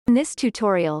In this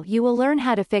tutorial you will learn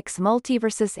how to fix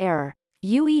MultiVersus error,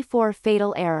 UE4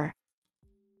 fatal error.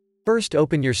 First,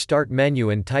 open your Start menu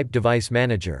and type Device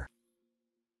Manager.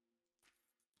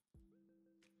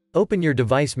 Open your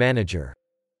Device Manager.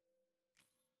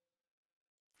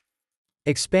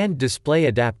 Expand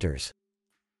Display Adapters.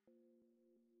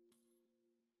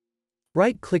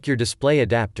 Right-click your display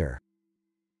adapter.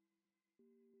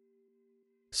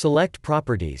 Select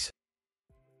Properties.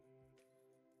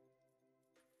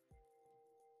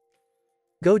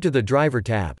 Go to the Driver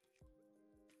tab.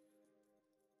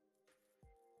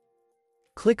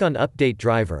 Click on Update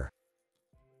Driver.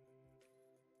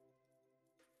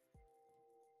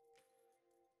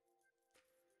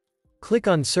 Click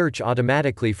on Search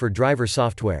automatically for driver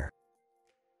software.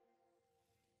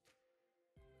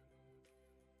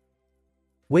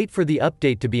 Wait for the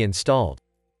update to be installed.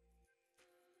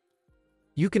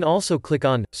 You can also click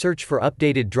on Search for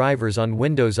updated drivers on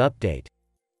Windows Update.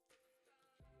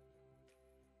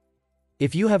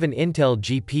 If you have an Intel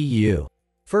GPU,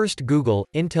 first Google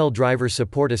Intel Driver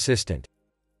Support Assistant.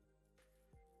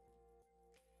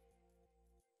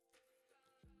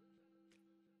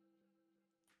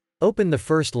 Open the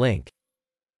first link.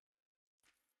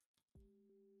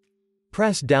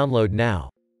 Press Download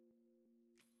now.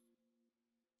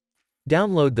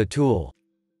 Download the tool.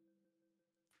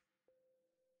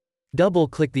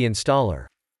 Double-click the installer.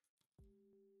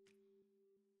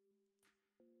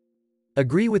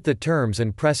 Agree with the terms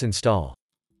and press Install.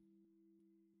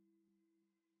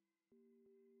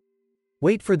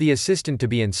 Wait for the assistant to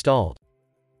be installed.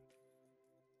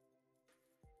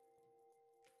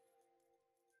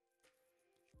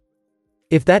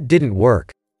 If that didn't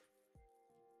work,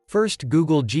 first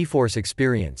Google GeForce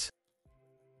Experience.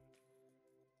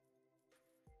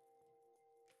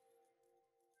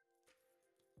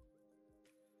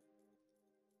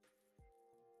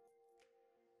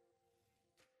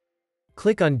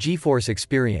 Click on GeForce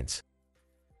Experience.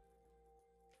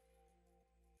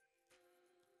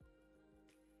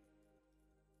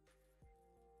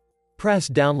 Press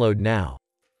Download now.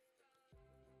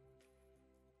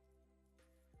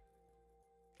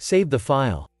 Save the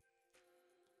file.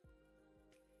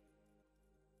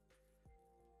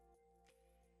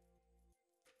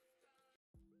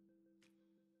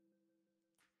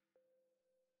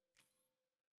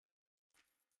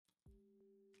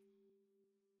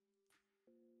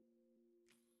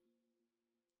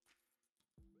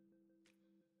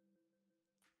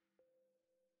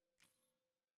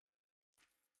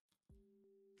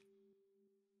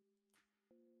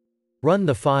 Run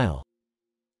the file.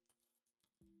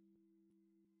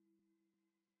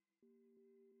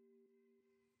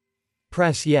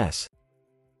 Press Yes.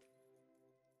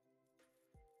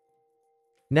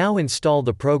 Now install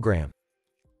the program.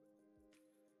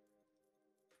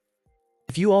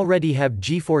 If you already have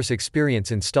GeForce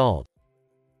Experience installed,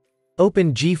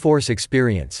 open GeForce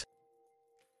Experience.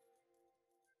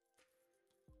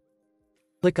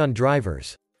 Click on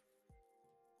Drivers.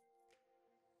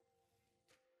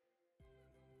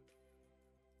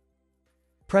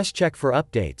 Press Check for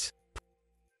updates.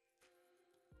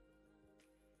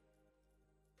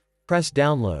 Press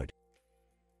Download.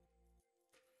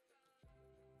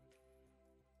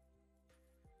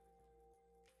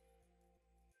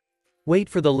 Wait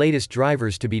for the latest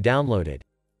drivers to be downloaded.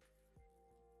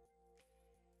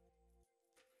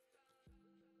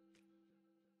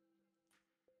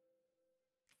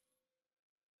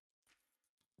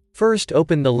 First,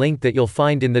 open the link that you'll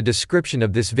find in the description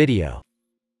of this video.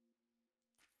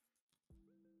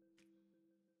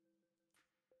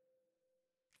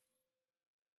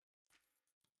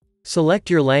 Select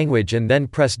your language and then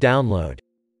press Download.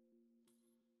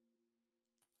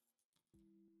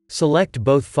 Select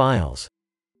both files.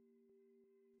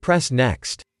 Press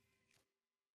Next.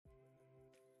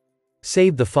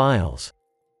 Save the files.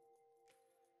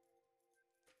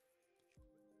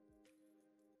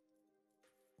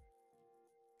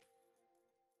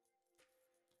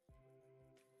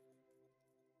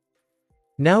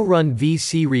 Now run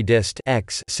vcredist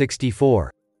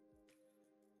x64.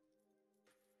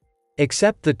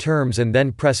 Accept the terms and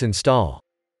then press Install.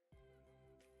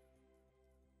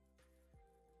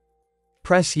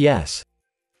 Press Yes.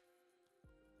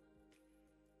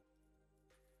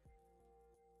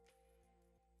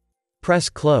 Press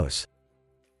Close.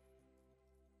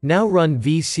 Now run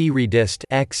vcredist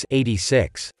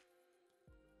x86.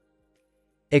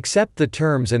 Accept the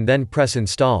terms and then press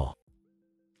Install.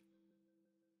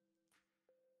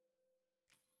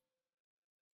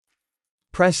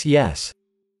 Press Yes.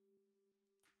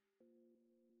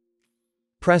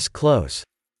 Press Close.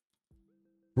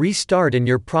 Restart and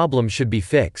your problem should be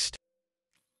fixed.